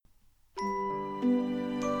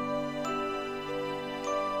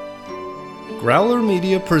Growler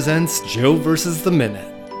Media presents Joe vs. the Minute.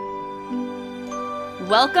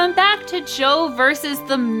 Welcome back to Joe vs.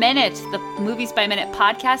 the Minute, the Movies by Minute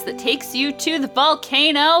podcast that takes you to the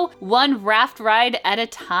volcano, one raft ride at a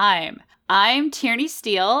time. I'm Tierney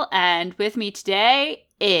Steele, and with me today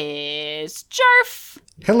is Jarf.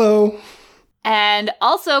 Hello. And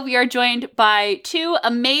also, we are joined by two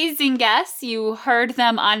amazing guests. You heard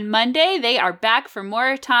them on Monday. They are back for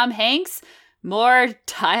more Tom Hanks, more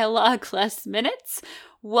dialogue, less minutes.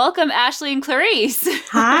 Welcome, Ashley and Clarice.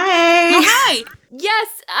 Hi. Oh, hi. Yes,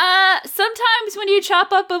 sometimes when you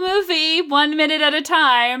chop up a movie 1 minute at a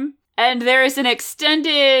time, and there is an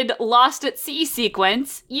extended Lost at Sea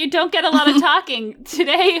sequence, you don't get a lot of talking.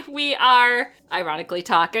 Today, we are, ironically,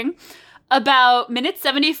 talking about minute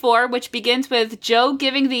 74, which begins with Joe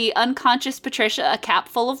giving the unconscious Patricia a cap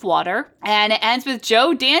full of water, and it ends with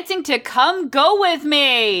Joe dancing to Come Go With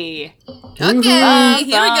Me. Okay,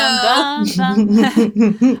 here we go.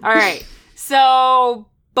 All right, so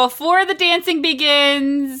before the dancing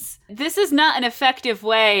begins, this is not an effective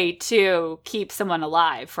way to keep someone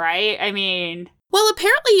alive, right? I mean... Well,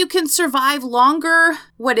 apparently you can survive longer.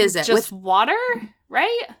 What is it? Just water,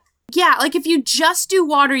 right? Yeah, like if you just do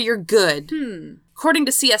water, you're good. According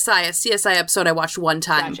to CSI, a CSI episode I watched one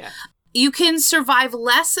time. Gotcha. You can survive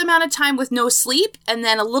less amount of time with no sleep, and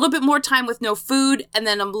then a little bit more time with no food, and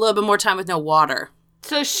then a little bit more time with no water.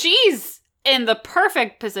 So she's in the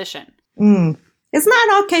perfect position. Isn't that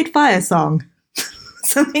an Arcade Fire song?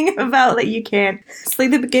 Something about that you can't. It's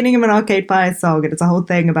like the beginning of an Arcade Fire song, and it's a whole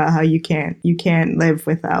thing about how you can't live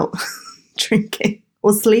without drinking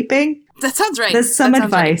or sleeping. That sounds right. There's some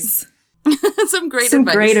advice. Right. Some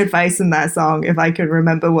great advice in that song, if I could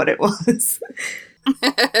remember what it was.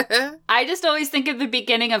 I just always think of the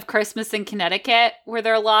beginning of Christmas in Connecticut, where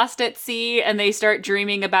they're lost at sea and they start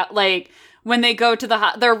dreaming about, like, when they go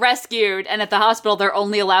to they're rescued, and at the hospital they're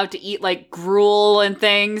only allowed to eat, like, gruel and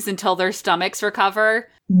things until their stomachs recover.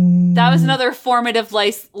 That was another formative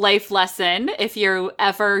life lesson. If you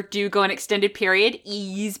ever do go an extended period,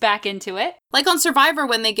 ease back into it. Like on Survivor,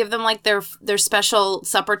 when they give them like their special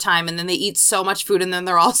supper time, and then they eat so much food, and then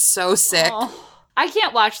they're all so sick. Oh, I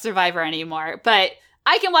can't watch Survivor anymore, but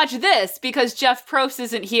I can watch this because Jeff Probst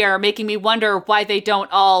isn't here, making me wonder why they don't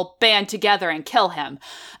all band together and kill him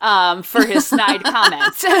for his snide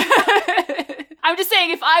comments. I'm just saying,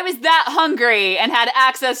 if I was that hungry and had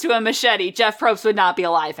access to a machete, Jeff Probst would not be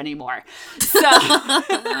alive anymore. So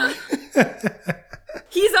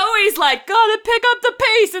he's always like, gotta pick up the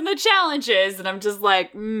pace and the challenges. And I'm just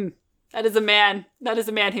like, that is a man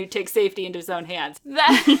who takes safety into his own hands.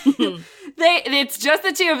 It's just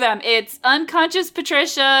the two of them. It's unconscious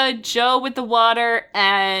Patricia, Joe with the water,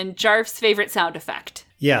 and Jarf's favorite sound effect.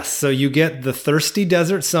 Yes, so you get the thirsty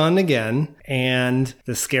desert sun again, and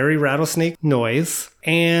the scary rattlesnake noise,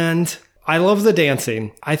 and I love the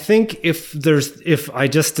dancing. I think if I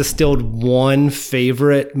just distilled one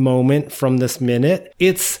favorite moment from this minute,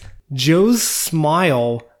 it's Joe's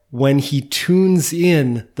smile when he tunes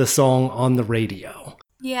in the song on the radio.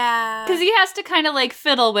 Yeah. Because he has to kind of like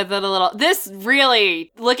fiddle with it a little. This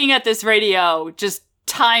really, looking at this radio, just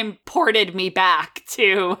time ported me back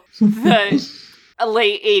to the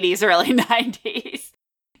late 80s, early 90s.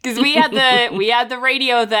 Because we had the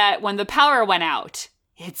radio that when the power went out,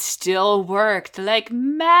 it still worked like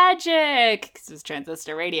magic. Because it was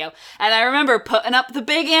transistor radio. And I remember putting up the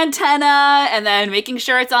big antenna and then making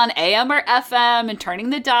sure it's on AM or FM and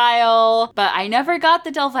turning the dial. But I never got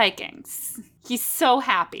the Del Vikings. He's so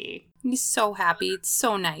happy. He's so happy. It's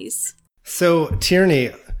so nice. So,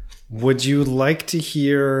 Tierney, would you like to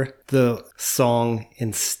hear the song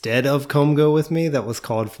instead of Come Go With Me that was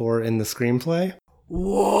called for in the screenplay?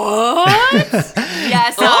 What?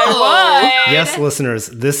 Yes, I would. Yes, listeners,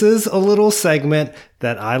 this is a little segment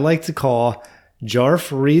that I like to call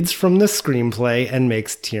Jarf Reads from the Screenplay and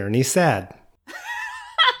Makes Tierney Sad.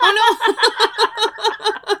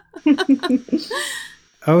 Oh, no.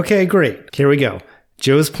 Okay, great. Here we go.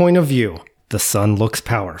 Joe's point of view. The sun looks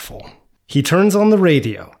powerful. He turns on the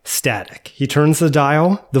radio. Static. He turns the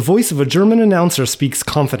dial. The voice of a German announcer speaks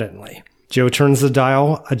confidently. Joe turns the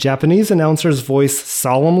dial. A Japanese announcer's voice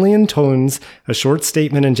solemnly intones a short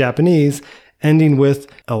statement in Japanese, ending with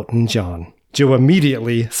Elton John. Joe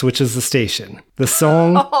immediately switches the station. The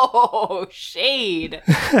song... Oh, shade.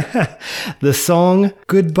 The song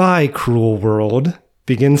Goodbye, Cruel World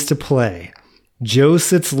begins to play. Joe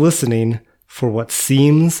sits listening for what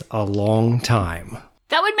seems a long time.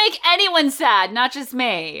 That would make anyone sad, not just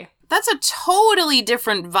me. That's a totally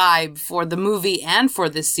different vibe for the movie and for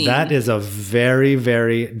the scene. That is a very,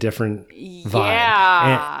 very different vibe.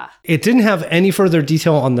 Yeah. It didn't have any further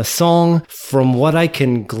detail on the song. From what I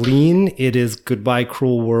can glean, it is Goodbye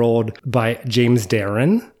Cruel World by James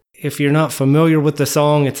Darren. If you're not familiar with the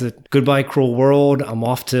song, it's a Goodbye Cruel World. I'm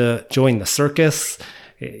off to join the circus.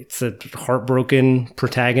 It's a heartbroken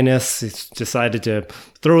protagonist. He's decided to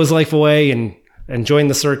throw his life away and join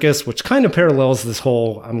the circus, which kind of parallels this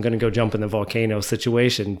whole I'm going to go jump in the volcano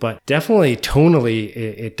situation. But definitely tonally,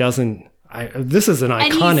 it doesn't. This is an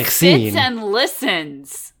iconic scene. And he sits and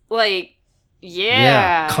listens. Like,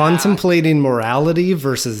 yeah. Contemplating morality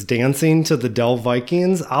versus dancing to the Dell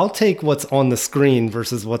Vikings. I'll take what's on the screen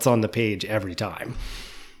versus what's on the page every time.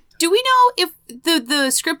 Do we know if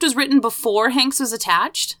the script was written before Hanks was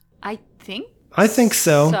attached? I think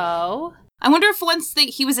so. So I wonder if once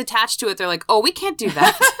he was attached to it, they're like, oh, we can't do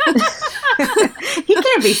that. He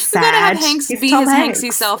can't be sad. We gotta have Hanks He's be Tom his Hanks.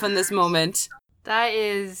 Hanksy self in this moment. that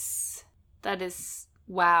is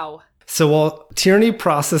wow. So while Tierney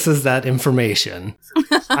processes that information,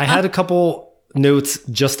 I had a couple notes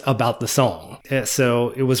just about the song. So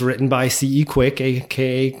it was written by C.E. Quick,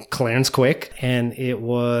 aka Clarence Quick, and it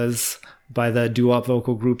was by the doo-wop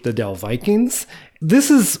vocal group the Dell Vikings.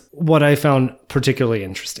 This is what I found particularly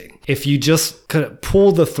interesting. If you just kind of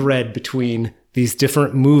pull the thread between these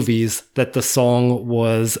different movies that the song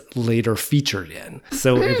was later featured in.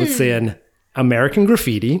 So it was in American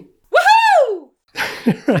Graffiti.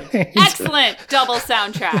 Right. Excellent double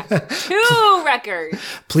soundtrack. 2 records.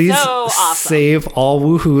 Please So awesome. save all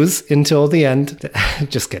woohoos until the end.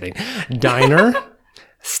 Just kidding. Diner,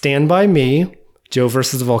 Stand By Me, Joe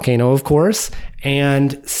versus the Volcano, of course,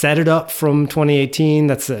 and Set It Up from 2018.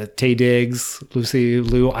 That's Taye Diggs, Lucy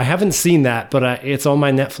Liu. I haven't seen that, but it's on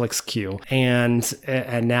my Netflix queue. And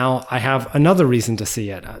now I have another reason to see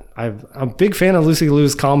it. I'm a big fan of Lucy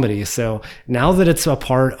Liu's comedy. So now that it's a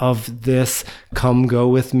part of this Come Go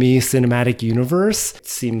With Me cinematic universe, it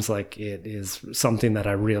seems like it is something that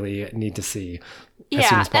I really need to see as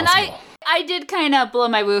soon as And possible. I did kind of blow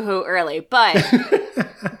my woohoo early, but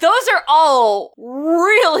those are all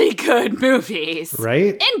really good movies.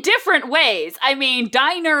 Right? In different ways. I mean,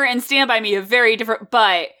 Diner and Stand By Me are very different,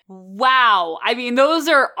 but wow. I mean, those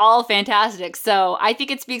are all fantastic. So I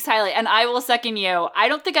think it speaks highly. And I will second you. I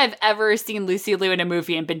don't think I've ever seen Lucy Liu in a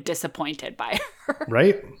movie and been disappointed by her.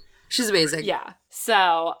 Right? She's amazing. Yeah.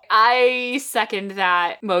 So I second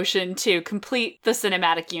that motion to complete the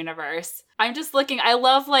cinematic universe. I'm just looking. I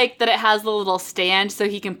love like that it has the little stand so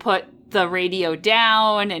he can put the radio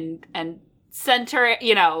down and center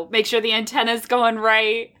it, make sure the antenna's going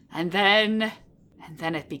right. And then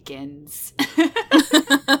it begins. I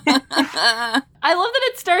love that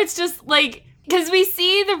it starts just like, because we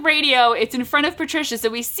see the radio, it's in front of Patricia, so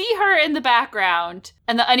we see her in the background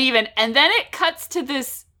and the uneven, and then it cuts to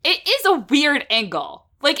this. It is a weird angle.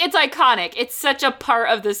 Like, it's iconic. It's such a part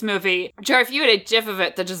of this movie. Jar, if you had a gif of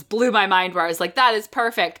it that just blew my mind where I was like, that is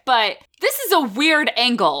perfect. But this is a weird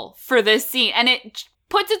angle for this scene. And it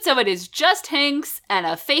puts it so it is just Hanks and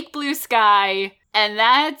a fake blue sky. And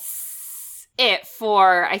that's it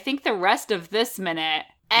for, I think, the rest of this minute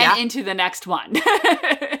and into the next one.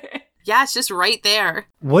 Yeah, it's just right there.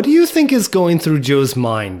 What do you think is going through Joe's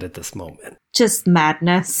mind at this moment? Just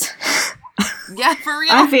madness. Yeah, for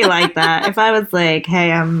real. I feel like that. If I was like, hey,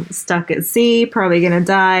 I'm stuck at sea, probably gonna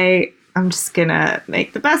die, I'm just gonna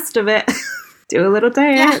make the best of it. Do a little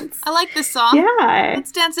Yeah, dance. I like this song. Yeah.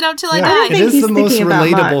 Let's dance it out till I Yeah, die. it think is he's the most thinking about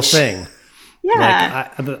relatable much. thing.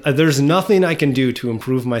 Yeah. Like, there's nothing I can do to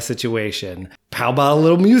improve my situation. How about a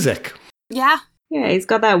little music? Yeah. Yeah, he's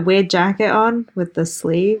got that weird jacket on with the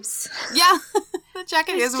sleeves. Yeah. The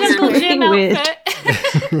jacket is Jungle weird. Jim Weird. outfit.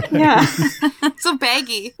 Yeah. So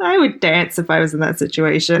baggy. I would dance if I was in that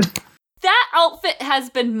situation. That outfit has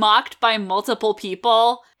been mocked by multiple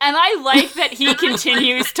people, and I like that he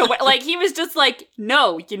continues to wear, like, he was just like,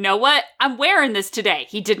 no, you know what? I'm wearing this today.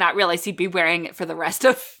 He did not realize he'd be wearing it for the rest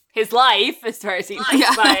of his life, as far as he knows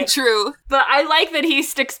by Yeah, it. true. But I like that he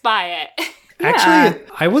sticks by it. Actually,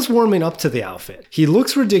 I was warming up to the outfit. He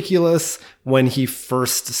looks ridiculous when he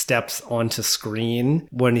first steps onto screen,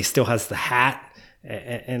 when he still has the hat,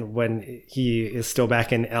 and when he is still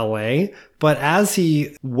back in LA. But as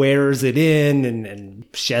he wears it in and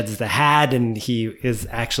sheds the hat and he is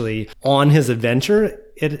actually on his adventure,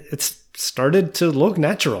 it's started to look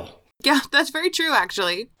natural. Yeah, that's very true,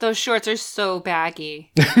 actually. Those shorts are so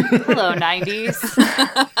baggy. Hello, 90s.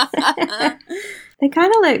 They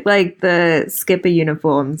kind of look like the skipper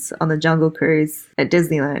uniforms on the Jungle Cruise at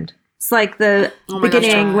Disneyland. It's like the Oh my gosh,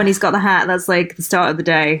 beginning yeah. when he's got the hat, that's like the start of the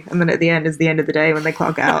day. And then at the end is the end of the day when they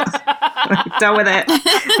clock out. Like, done with it.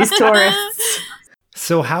 These tourists.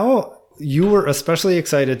 So how you were especially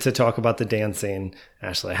excited to talk about the dancing,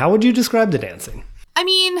 Ashley. How would you describe the dancing? I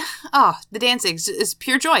mean, the dancing is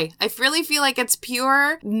pure joy. I really feel like it's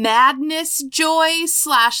pure madness joy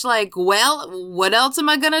 / like, well, what else am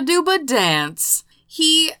I gonna do but dance?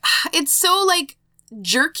 It's so like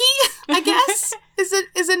jerky, I guess,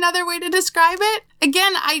 is another way to describe it.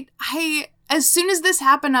 Again, I as soon as this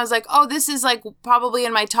happened, I was like, oh, this is like probably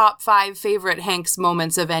in my top 5 favorite Hanks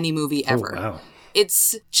moments of any movie ever. Oh, wow.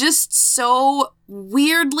 It's just so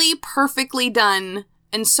weirdly perfectly done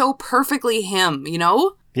and so perfectly him, you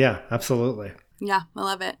know? Yeah, absolutely. Yeah, I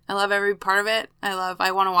love it. I love every part of it.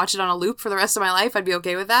 I want to watch it on a loop for the rest of my life. I'd be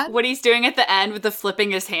okay with that. What he's doing at the end with the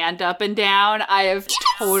flipping his hand up and down, I have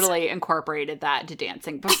totally incorporated that into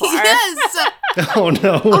dancing before. Yes! Oh,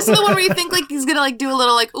 no. Also the one where you think like he's gonna like do a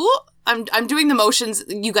little like, ooh, I'm doing the motions.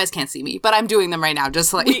 You guys can't see me, but I'm doing them right now, just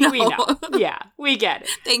to let you know. We know. Yeah, we get it.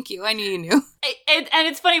 Thank you. I knew you knew. And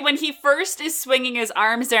it's funny, when he first is swinging his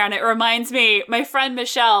arms around, it reminds me, my friend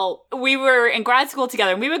Michelle, we were in grad school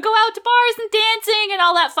together, and we would go out to bars and dancing and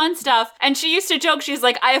all that fun stuff. And she used to joke, she's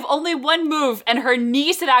like, I have only one move, and her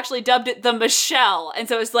niece had actually dubbed it the Michelle. And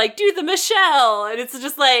so it's like, do the Michelle. And it's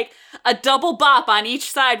just like a double bop on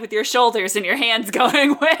each side with your shoulders and your hands going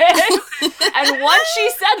with. And once she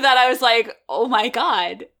said that, I was like, oh my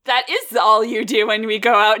God, that is all you do when we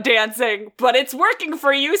go out dancing, but it's working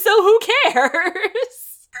for you, so who cares?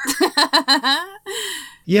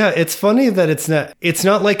 Yeah, it's funny that it's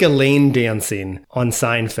not like Elaine dancing on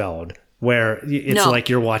Seinfeld, where it's like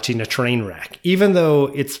you're watching a train wreck. Even though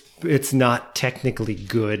it's not technically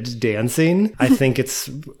good dancing, I think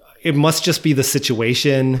it must just be the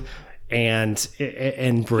situation and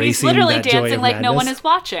embracing He's literally that joy dancing of like madness. no one is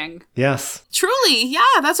watching. Yes. Truly, yeah,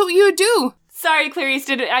 that's what you would do. Sorry, Clarice,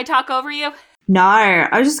 did I talk over you? No,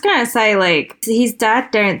 I was just gonna say, like, his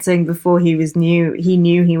dad dancing before he knew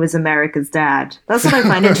he was America's dad. That's what I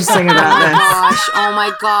find interesting about this. Gosh, oh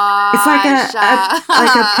my gosh. It's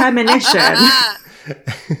like a premonition.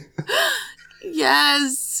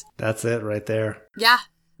 Yes. That's it right there. Yeah,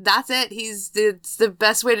 that's it. It's the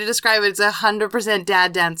best way to describe it. It's 100%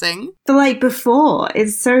 dad dancing. But like before,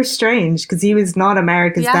 it's so strange because he was not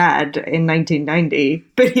America's dad in 1990,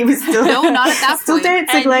 but he was still No, not at that still point.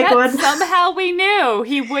 dancing And like yet one. somehow we knew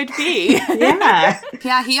he would be. Yeah,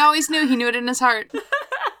 Yeah, he always knew. He knew it in his heart.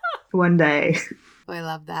 one day. Oh, I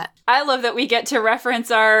love that. I love that we get to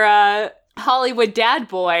reference our Hollywood dad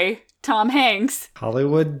boy, Tom Hanks.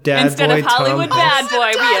 Hollywood dad Instead boy of Hollywood Tom bad Hanks.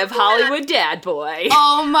 boy, we have Hollywood dad boy.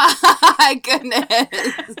 Oh my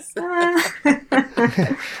goodness.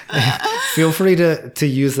 Feel free to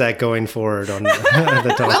use that going forward on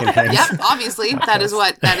the Talking Hanks. Yep, obviously. That is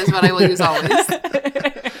what I will use always.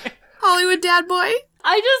 Hollywood dad boy.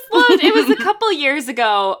 I just loved it. Was a couple years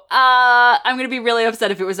ago. I'm going to be really upset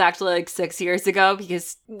if it was actually like 6 years ago,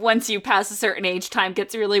 because once you pass a certain age, time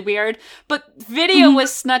gets really weird. But video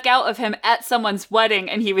was snuck out of him at someone's wedding,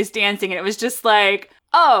 and he was dancing, and it was just like,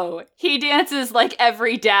 oh, he dances like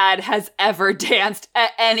every dad has ever danced at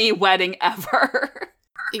any wedding ever.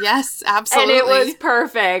 Yes, absolutely. And it was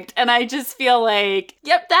perfect. And I just feel like,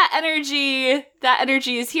 yep, that energy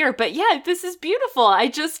is here. But yeah, this is beautiful. I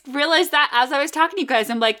just realized that as I was talking to you guys,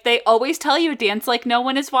 I'm like, they always tell you dance like no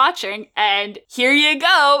one is watching. And here you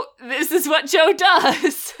go. This is what Joe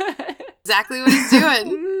does. Exactly what he's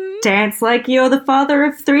doing. Dance like you're the father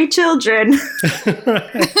of 3 children.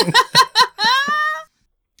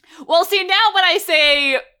 Well, see, now when I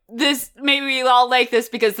say this, maybe we all like this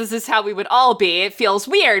because this is how we would all be, it feels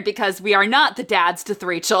weird because we are not the dads to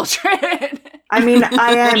 3 children. I mean,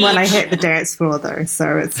 I am when I hit the dance floor, though,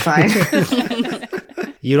 so it's fine.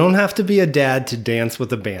 You don't have to be a dad to dance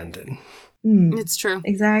with abandon. It's true.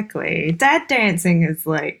 Exactly. Dad dancing is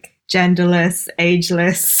like genderless,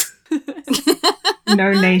 ageless,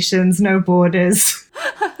 no nations, no borders.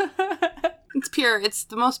 It's pure. It's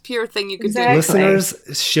the most pure thing you could Exactly.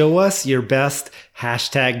 Listeners, show us your best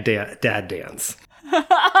hashtag dad dance.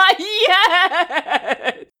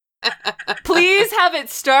 Yes! Please have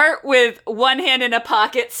it start with one hand in a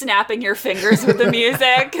pocket, snapping your fingers with the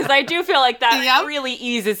music, because I do feel like that really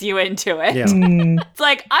eases you into it. Yeah. It's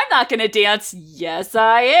like, I'm not going to dance. Yes,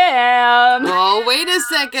 I am. Oh, wait a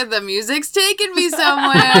second. The music's taking me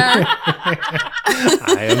somewhere.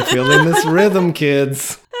 I am feeling this rhythm,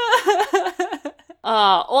 kids.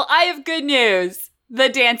 Well, I have good news. The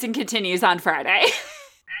dancing continues on Friday.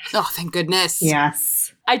 Oh, thank goodness.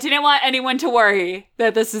 Yes. I didn't want anyone to worry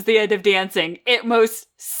that this is the end of dancing. It most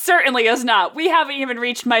certainly is not. We haven't even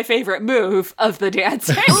reached my favorite move of the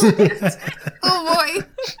dancing. Oh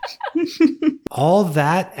boy. All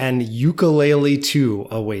that and Ukulele 2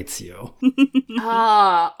 awaits you.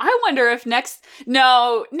 I wonder if next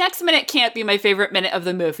minute can't be my favorite minute of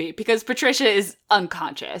the movie because Patricia is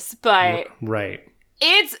unconscious, but Right.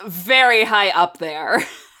 it's very high up there.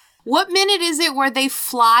 What minute is it where they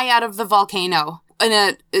fly out of the volcano in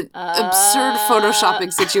an absurd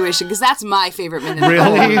photoshopping situation? Because that's my favorite minute.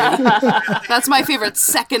 Really? That's my favorite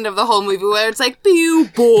second of the whole movie where it's like, pew,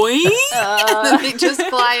 boy. And then they just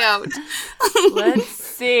fly out. Let's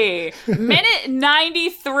see. Minute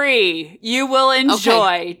 93. You will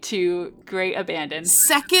enjoy to great abandon.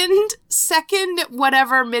 Second,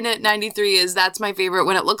 whatever minute 93 is, that's my favorite.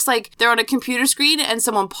 When it looks like they're on a computer screen and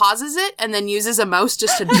someone pauses it and then uses a mouse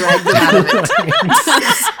just to drag them out of it.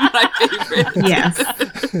 That's my favorite. Yes.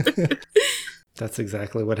 That's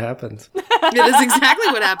exactly what happens. It is exactly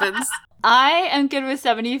what happens. I am good with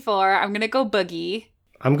 74. I'm going to go Boogie.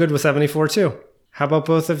 I'm good with 74 too. How about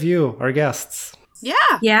both of you, our guests? Yeah.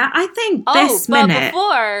 Yeah, I think Oh, this but minute.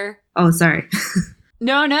 before... Oh, sorry.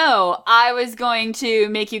 No. I was going to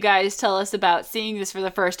make you guys tell us about seeing this for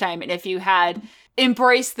the first time and if you had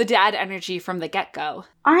embraced the dad energy from the get-go.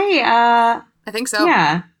 I think so.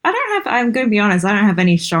 Yeah. I'm going to be honest, I don't have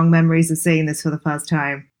any strong memories of seeing this for the first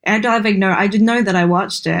time. I did know that I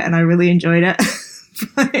watched it and I really enjoyed it.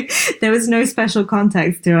 But there was no special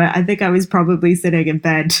context to it. I think I was probably sitting in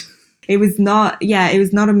bed. It was not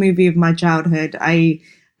a movie of my childhood. I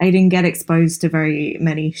didn't get exposed to very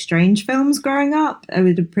many strange films growing up. I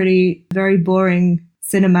was very boring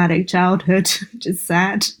cinematic childhood, which is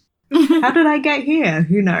sad. How did I get here?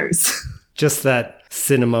 Who knows? Just that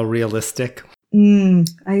cinema realistic. I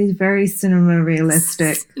was very cinema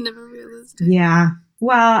realistic. Never realistic. Yeah.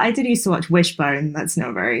 Well, I did used to watch Wishbone. That's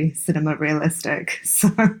not very cinema realistic. So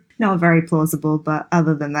not very plausible, but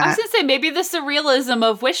other than I was that. going to say, maybe the surrealism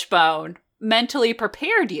of Wishbone mentally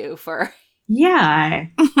prepared you for... Yeah.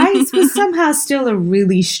 I was somehow still a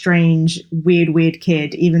really strange, weird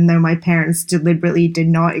kid, even though my parents deliberately did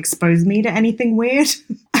not expose me to anything weird.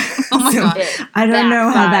 Oh my God. I don't know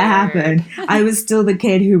how that Backfired. happened. I was still the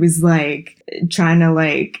kid who was like trying to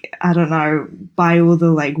I don't know, buy all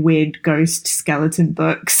the like weird ghost skeleton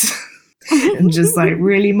books and just like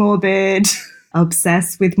really morbid,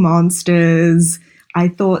 obsessed with monsters. I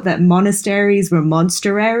thought that monasteries were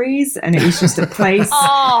monsteraries and it was just a place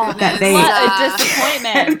Oh, that they what a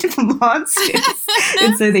disappointment. kept monsters.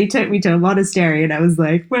 And so they took me to a monastery and I was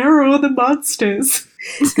like, where are all the monsters?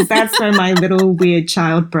 Because that's where my little weird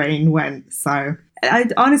child brain went. So I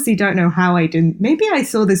honestly don't know how I didn't. Maybe I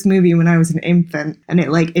saw this movie when I was an infant and it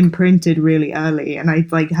like imprinted really early and I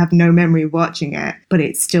like have no memory of watching it, but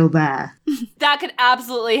it's still there. That could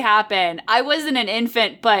absolutely happen. I wasn't an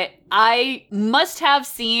infant, but I must have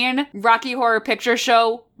seen Rocky Horror Picture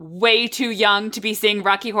Show way too young to be seeing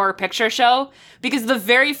Rocky Horror Picture Show because the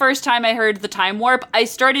very first time I heard the time warp, I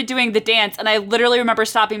started doing the dance and I literally remember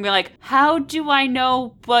stopping and being like, how do I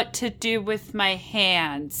know what to do with my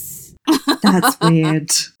hands? That's weird.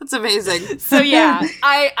 That's amazing. So yeah,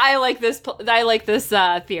 I like this. I like this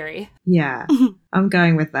theory. Yeah, I'm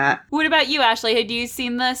going with that. What about you, Ashley? Had you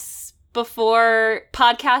seen this before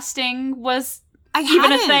podcasting was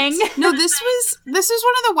even a thing? No, this was one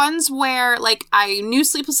of the ones where like I knew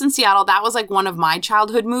Sleepless in Seattle. That was like one of my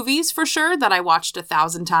childhood movies for sure that I watched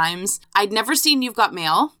 1,000 times. I'd never seen You've Got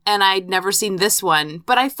Mail and I'd never seen this one,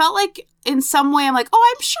 but I felt like in some way I'm like,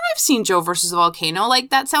 oh, I'm sure I've seen Joe versus the Volcano.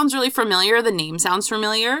 Like that sounds really familiar. The name sounds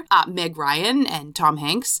familiar. Meg Ryan and Tom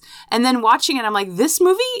Hanks. And then watching it, I'm like, this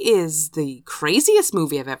movie is the craziest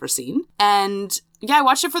movie I've ever seen. And yeah, I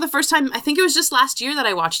watched it for the first time. I think it was just last year that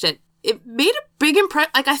I watched it. It made a big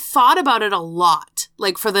impression. Like, I thought about it a lot,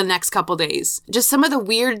 like, for the next couple days. Just some of the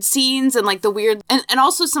weird scenes and, like, the weird... And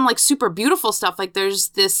also some, like, super beautiful stuff. Like, there's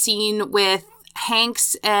this scene with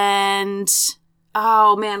Hanks and...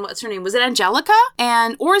 Oh, man, what's her name? Was it Angelica?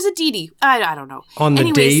 Or is it Dee Dee? I don't know. On the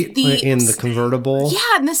Anyways, date in the convertible.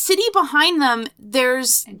 Yeah, and the city behind them,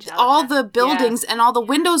 there's Angelica. all the buildings and all the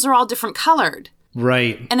windows are all different colored.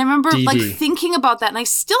 Right. And I remember, Dee like, Dee. thinking about that, and I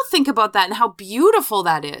still think about that and how beautiful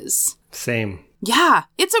that is. Same. Yeah,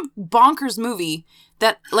 it's a bonkers movie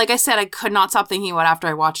that, like I said, I could not stop thinking about after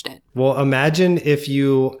I watched it. Well, imagine if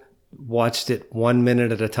you watched it 1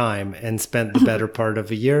 minute at a time and spent the better part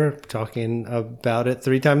of a year talking about it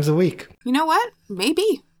 3 times a week. You know what?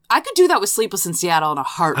 Maybe. I could do that with Sleepless in Seattle in a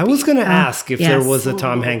heartbeat. I was going to ask if yes. there was a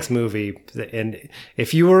Tom Hanks movie, and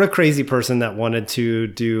if you were a crazy person that wanted to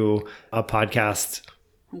do a podcast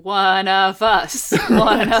One of us.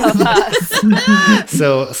 One of us.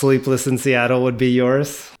 So Sleepless in Seattle would be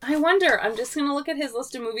yours? I wonder. I'm just going to look at his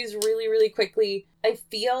list of movies really, really quickly. I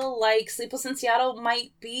feel like Sleepless in Seattle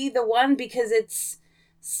might be the one because it's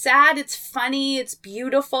sad, it's funny, it's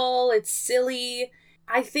beautiful, it's silly.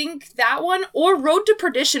 I think that one or Road to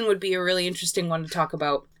Perdition would be a really interesting one to talk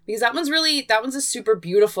about because that one's a super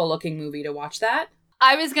beautiful looking movie to watch that.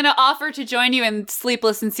 I was going to offer to join you in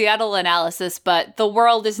Sleepless in Seattle analysis, but the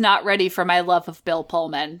world is not ready for my love of Bill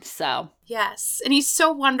Pullman, so. Yes, and he's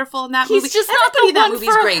so wonderful in that movie. He's just not the one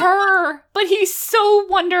for her, but he's so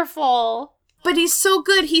wonderful. But he's so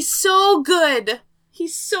good. He's so good.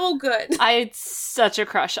 He's so good. I had such a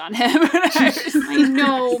crush on him. I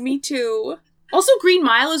know, me too. Also, Green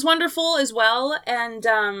Mile is wonderful as well, and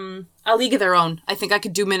A League of Their Own. I think I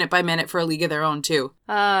could do minute by minute for A League of Their Own, too.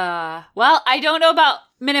 Well, I don't know about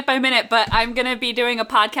minute by minute, but I'm going to be doing a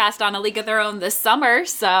podcast on A League of Their Own this summer,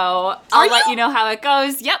 so I'll let you know how it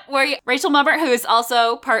goes. Yep, where Rachel Mumbert, who is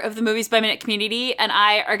also part of the Movies by Minute community, and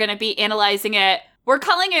I are going to be analyzing it. We're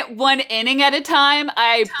calling it one inning at a time.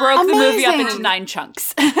 I broke the movie up into 9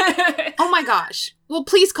 chunks. Oh my gosh. Well,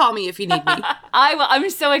 please call me if you need me. I will. I'm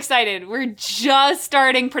so excited. We're just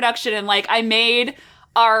starting production and I made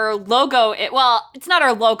our logo. It's not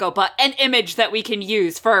our logo, but an image that we can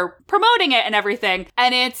use for promoting it and everything.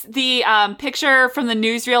 And it's the picture from the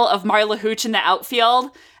newsreel of Marla Hooch in the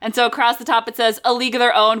outfield. And so across the top it says, A League of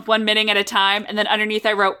Their Own, 1 minute at a time. And then underneath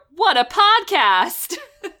I wrote, what a podcast.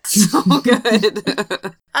 So good.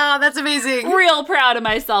 Oh, that's amazing. Real proud of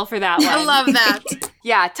myself for that one. I love that.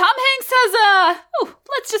 Yeah, Tom Hanks has,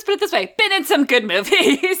 let's just put it this way, been in some good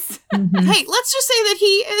movies. Hey, let's just say that he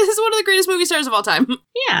is one of the greatest movie stars of all time.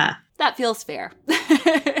 Yeah. That feels fair.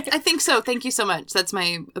 I think so. Thank you so much. That's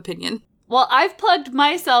my opinion. Well, I've plugged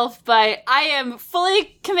myself, but I am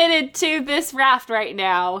fully committed to this raft right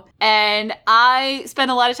now. And I spend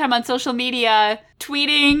a lot of time on social media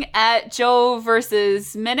tweeting at Joe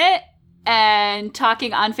versus Minute and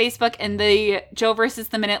talking on Facebook in the Joe versus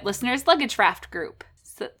the Minute listeners luggage raft group.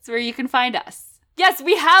 So that's where you can find us. Yes,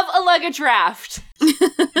 we have a luggage raft.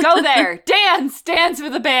 Go there. Dance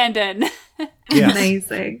with abandon. Yes.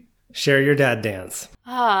 Amazing. Share your dad dance.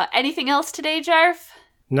 Anything else today, Jarf?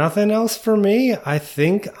 Nothing else for me. I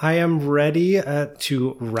think I am ready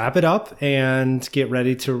to wrap it up and get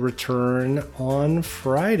ready to return on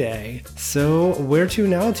Friday. So where to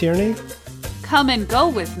now, Tierney? Come and go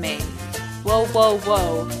with me. Whoa, whoa,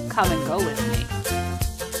 whoa. Come and go with me.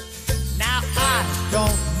 Now I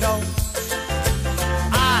don't know.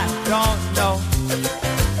 I don't know.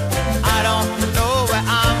 I don't know where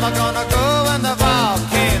I'm gonna go when the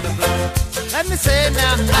volcano blows. Let me say it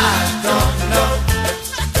now. I don't know.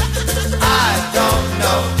 I don't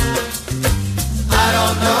know. I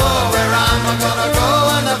don't know where I'm gonna go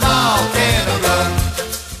when the volcano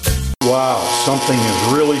blows. Wow, something is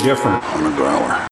really different on the growler.